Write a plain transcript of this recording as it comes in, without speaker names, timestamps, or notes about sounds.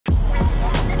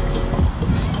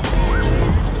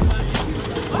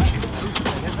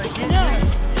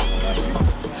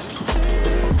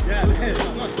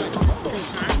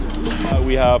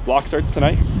block starts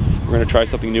tonight. We're gonna try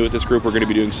something new with this group. We're gonna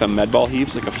be doing some med ball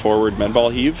heaves, like a forward med ball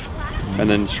heave, and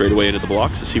then straight away into the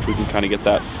blocks to see if we can kind of get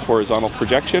that horizontal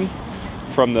projection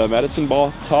from the medicine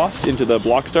ball toss into the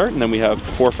block start. And then we have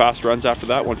 4 fast runs after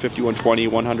that, 150, 120,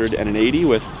 100, and an 80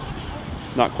 with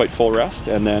not quite full rest,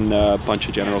 and then a bunch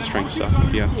of general strength stuff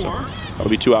at the end. So that'll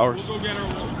be 2 hours.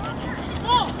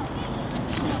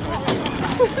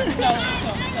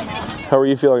 How are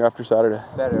you feeling after Saturday?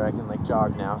 Better, I can like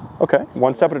jog now. Okay,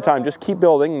 1 step at a time. Just keep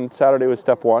building, and Saturday was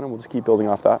step 1, and we'll just keep building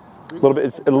off that. A little bit,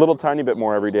 it's a little tiny bit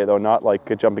more every day though, not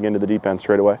like jumping into the deep end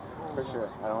straight away. For sure,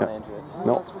 I don't want to injure it.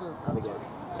 No.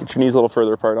 Get your knees a little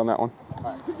further apart on that one.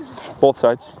 Both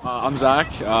sides. I'm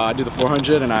Zach. I do the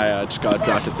 400, and I just got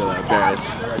drafted to the Bears.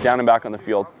 Down and back on the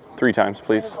field 3 times,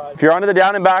 please. If you're onto the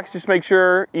down and backs, just make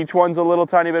sure each one's a little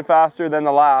tiny bit faster than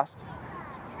the last.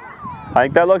 I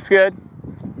think that looks good.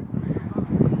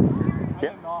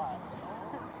 Yeah.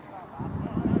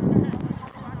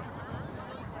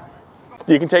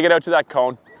 You can take it out to that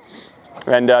cone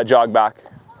and jog back.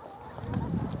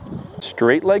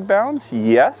 Straight leg bounds,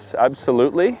 yes,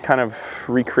 absolutely. Kind of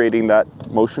recreating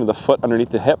that motion of the foot underneath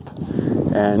the hip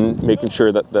and making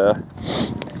sure that the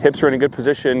hips are in a good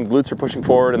position, glutes are pushing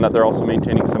forward, and that they're also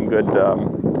maintaining some good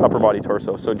upper body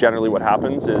torso. So generally what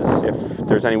happens is if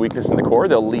there's any weakness in the core,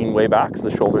 they'll lean way back, so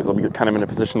the shoulders will be kind of in a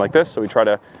position like this. So we try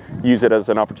to use it as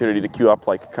an opportunity to cue up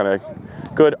like kind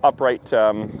of good upright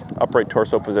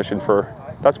torso position for,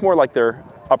 that's more like their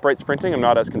upright sprinting. I'm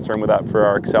not as concerned with that for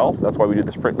our Excel. That's why we do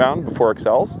the sprint bound before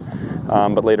Excels.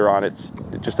 But later on, it's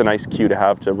just a nice cue to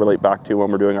have to relate back to when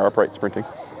we're doing our upright sprinting.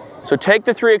 So take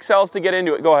the 3 Excels to get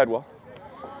into it. Go ahead, Will.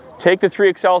 Take the 3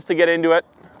 Excels to get into it.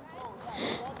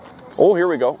 Oh, here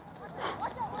we go.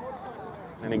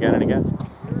 And again and again.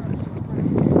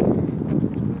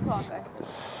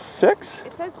 6?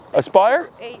 It says 6. Aspire?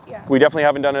 8, yeah. We definitely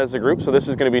haven't done it as a group, so this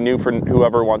is going to be new for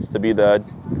whoever wants to be the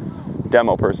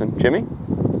demo person. Jimmy?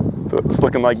 It's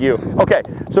looking like you. Okay,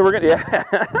 so we're gonna, yeah,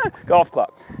 golf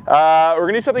club. We're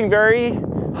gonna do something very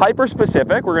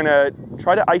hyper-specific. We're gonna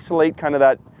try to isolate kind of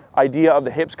that idea of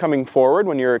the hips coming forward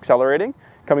when you're accelerating,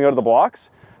 coming out of the blocks.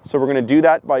 So we're gonna do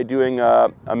that by doing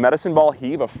a medicine ball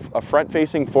heave, a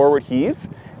front-facing forward heave,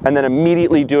 and then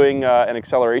immediately doing an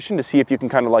acceleration to see if you can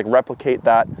kind of like replicate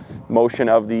that motion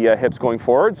of the hips going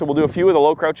forward. So we'll do a few with a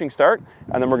low crouching start,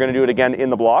 and then we're gonna do it again in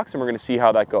the blocks, and we're gonna see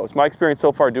how that goes. My experience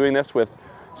so far doing this with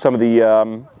some of the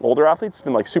older athletes has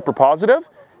been like super positive,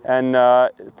 and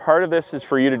part of this is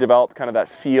for you to develop kind of that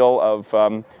feel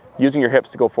of using your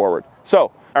hips to go forward.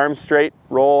 So arms straight,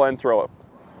 roll and throw it.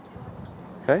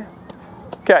 Okay.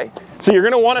 Okay. So you're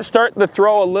going to want to start the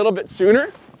throw a little bit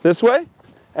sooner this way,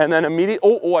 and then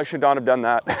immediately. Oh, I should not have done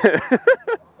that.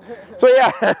 So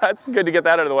yeah, that's good to get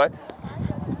that out of the way.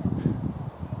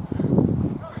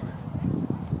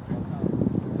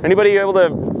 Anybody able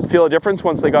to feel a difference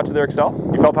once they got to their Excel?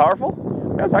 You felt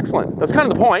powerful? That's excellent. That's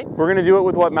kind of the point. We're going to do it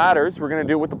with what matters. We're going to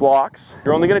do it with the blocks.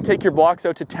 You're only going to take your blocks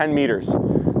out to 10 meters.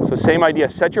 So same idea.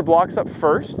 Set your blocks up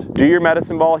first. Do your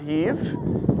medicine ball heave.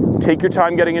 Take your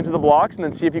time getting into the blocks, and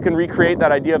then see if you can recreate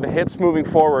that idea of the hips moving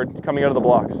forward coming out of the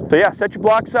blocks. So yeah, set your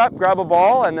blocks up, grab a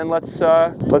ball, and then let's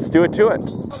do it to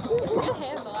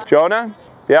it. Jonah?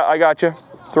 Yeah, I got you.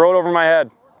 Throw it over my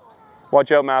head.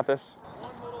 Watch out, Mathis.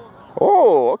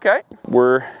 Oh, okay.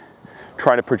 We're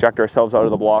trying to project ourselves out of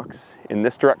the blocks in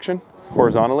this direction,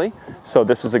 horizontally. So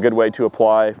this is a good way to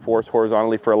apply force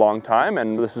horizontally for a long time,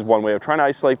 and this is one way of trying to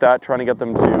isolate that, trying to get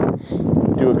them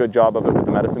to do a good job of it with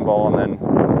the medicine ball, and then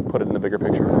put it in the bigger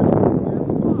picture.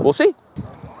 We'll see.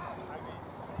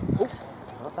 Oh,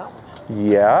 not that one.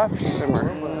 Yeah, a few of them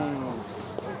are.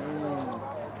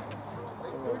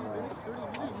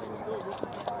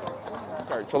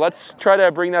 So let's try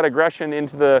to bring that aggression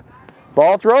into the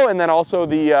ball throw, and then also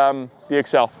the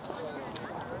Excel.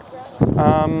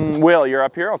 Will, you're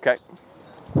up here? Okay.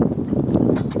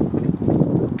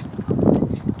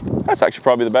 That's actually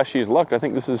probably the best she's looked. I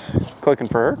think this is clicking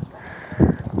for her.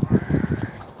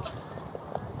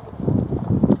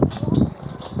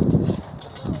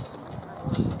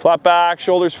 Flat back,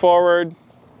 shoulders forward.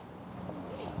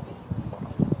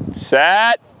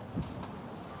 Set.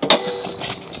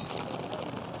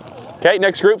 Okay,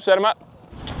 next group, set them up.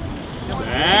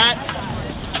 Set.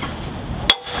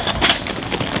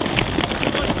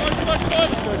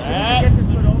 So as soon as you get this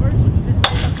foot over, this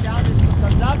foot comes down, this foot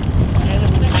comes up, and then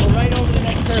we'll go right over the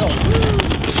next turtle.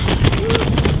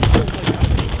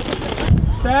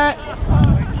 Set.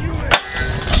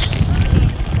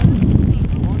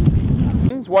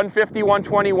 150,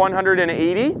 120,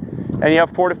 180, and you have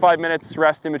 4 to 5 minutes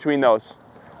rest in between those.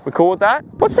 We cool with that?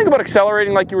 Let's think about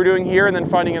accelerating like you were doing here, and then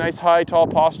finding a nice high, tall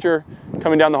posture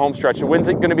coming down the home stretch. The wind's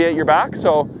going to be at your back,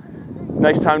 so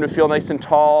nice time to feel nice and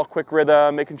tall, quick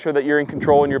rhythm, making sure that you're in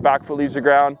control and your back foot leaves the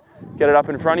ground. Get it up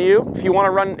in front of you. If you want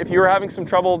to run, if you're having some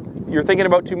trouble, you're thinking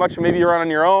about too much, maybe you run on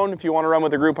your own. If you want to run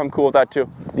with a group, I'm cool with that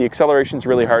too. The acceleration is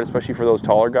really hard, especially for those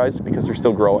taller guys, because they're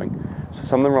still growing. So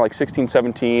some of them are like 16,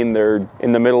 17, they're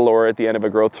in the middle or at the end of a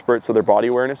growth spurt, so their body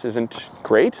awareness isn't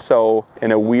great. So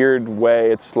in a weird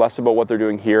way, it's less about what they're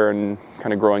doing here and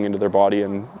kind of growing into their body.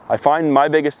 And I find my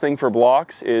biggest thing for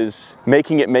blocks is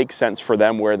making it make sense for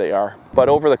them where they are. But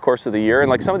over the course of the year, and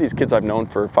like some of these kids I've known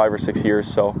for 5 or 6 years,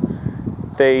 so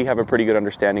they have a pretty good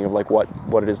understanding of like what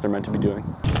it is they're meant to be doing.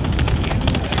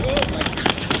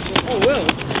 Oh, Will.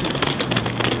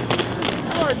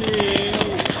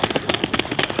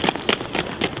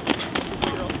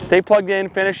 Stay plugged in,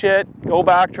 finish it, go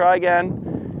back, try again.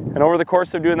 And over the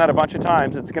course of doing that a bunch of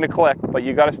times, it's going to click. But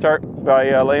you got to start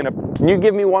by laying a... Can you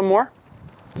give me one more?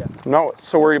 Yeah. I'm not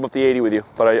so worried about the 80 with you,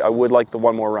 but I would like the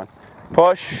one more run.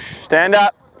 Push, stand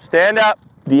up, stand up.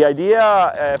 The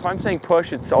idea, if I'm saying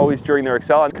push, it's always during their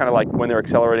accel. And kind of like when they're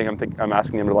accelerating, I'm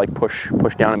asking them to like push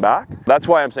down and back. That's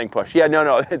why I'm saying push. Yeah,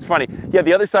 no, it's funny. Yeah,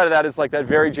 the other side of that is like that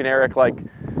very generic like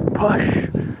push.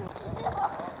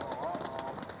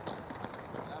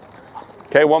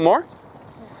 Okay, one more.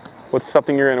 What's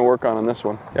something you're going to work on this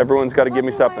one? Everyone's got to give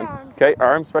me something. Okay,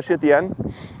 arms, especially at the end.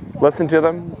 Listen to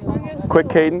them. Quick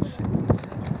cadence.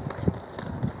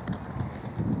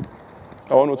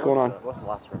 Owen, what's going on? What's the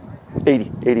last one?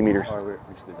 80 meters. Oh,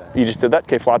 we just did that. You just did that?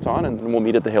 Okay, flats on, and we'll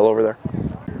meet at the hill over there.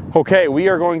 Okay, we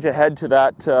are going to head to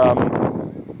that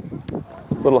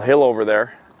little hill over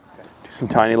there. Do some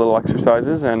tiny little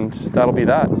exercises, and that'll be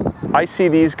that. I see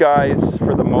these guys,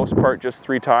 for the most part, just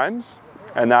 3 times.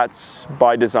 And that's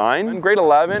by design. In grade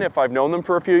 11, if I've known them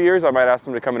for a few years, I might ask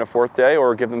them to come in a 4th day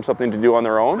or give them something to do on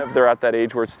their own. If they're at that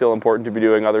age where it's still important to be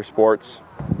doing other sports.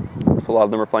 So a lot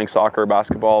of them are playing soccer,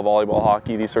 basketball, volleyball,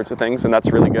 hockey, these sorts of things, and that's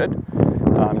really good.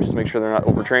 Just to make sure they're not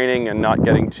overtraining and not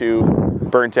getting too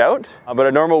burnt out. But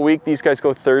a normal week, these guys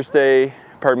go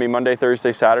Monday,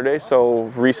 Thursday, Saturday.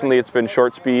 So recently it's been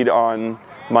short speed on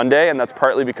Monday, and that's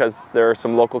partly because there are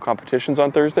some local competitions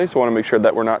on Thursday, so I want to make sure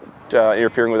that we're not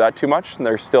interfering with that too much, and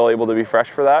they're still able to be fresh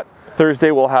for that.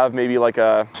 Thursday we'll have maybe like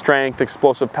a strength,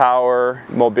 explosive power,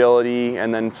 mobility,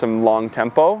 and then some long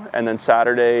tempo, and then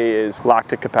Saturday is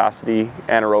lactic capacity,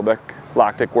 anaerobic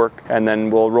lactic work, and then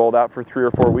we'll roll that for 3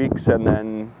 or 4 weeks, and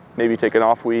then maybe take an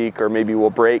off week, or maybe we'll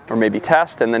break, or maybe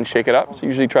test, and then shake it up. So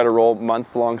usually try to roll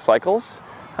month-long cycles.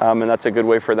 And that's a good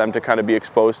way for them to kind of be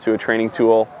exposed to a training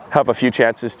tool, have a few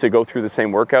chances to go through the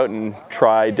same workout and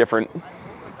try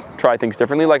things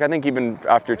differently. Like I think even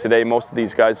after today, most of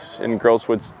these guys and girls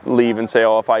would leave and say,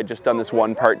 oh, if I had just done this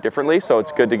one part differently. So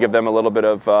it's good to give them a little bit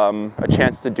of a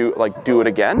chance to do it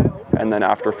again. And then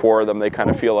after 4 of them, they kind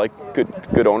of feel like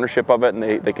good ownership of it, and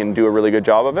they can do a really good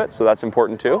job of it. So that's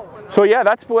important too. So yeah,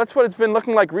 that's what it's been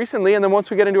looking like recently. And then once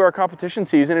we get into our competition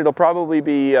season, it'll probably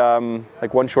be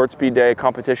like one short speed day,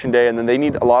 competition day, and then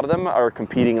a lot of them are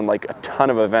competing in like a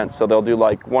ton of events. So they'll do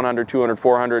like 100, 200,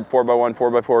 400, 4x1,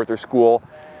 4x4 with their school.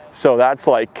 So that's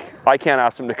like, I can't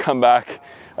ask them to come back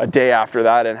a day after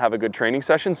that and have a good training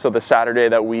session. So the Saturday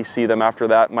that we see them after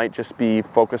that might just be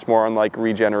focused more on like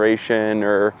regeneration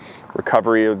or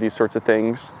recovery of these sorts of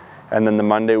things. And then the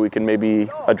Monday we can maybe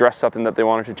address something that they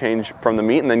wanted to change from the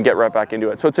meet and then get right back into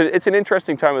it. So it's an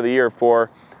interesting time of the year for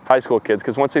high school kids,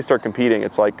 because once they start competing,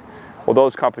 it's like, well,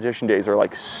 those competition days are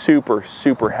like super,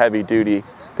 super heavy duty.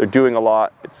 They're doing a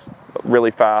lot. It's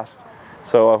really fast.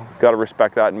 So got to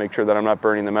respect that and make sure that I'm not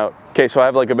burning them out. Okay, so I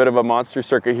have like a bit of a monster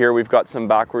circuit here. We've got some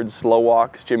backwards slow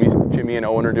walks. Jimmy and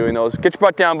Owen are doing those. Get your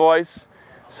butt down, boys.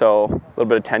 So a little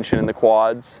bit of tension in the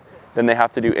quads. Then they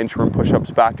have to do inchworm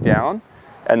push-ups back down.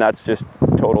 And that's just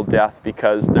total death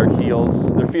because their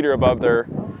feet are above their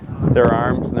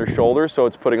arms and their shoulders. So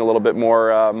it's putting a little bit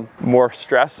more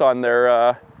stress on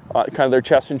their kind of their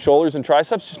chest and shoulders and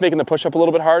triceps, just making the push-up a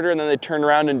little bit harder, and then they turn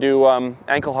around and do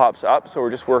ankle hops up. So we're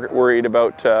just worried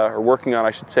about, or working on,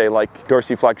 I should say, like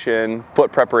dorsiflexion,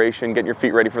 foot preparation, getting your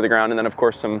feet ready for the ground, and then of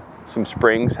course some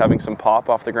springs, having some pop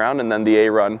off the ground, and then the A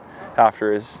run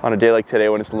after is on a day like today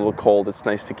when it's a little cold, it's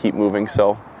nice to keep moving.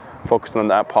 So focusing on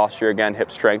that posture again,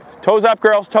 hip strength. Toes up,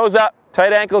 girls, toes up.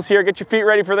 Tight ankles here, get your feet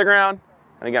ready for the ground.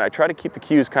 And again, I try to keep the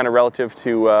cues kind of relative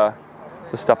to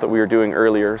the stuff that we were doing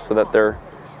earlier so that they're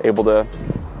able to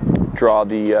draw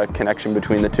the connection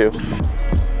between the two.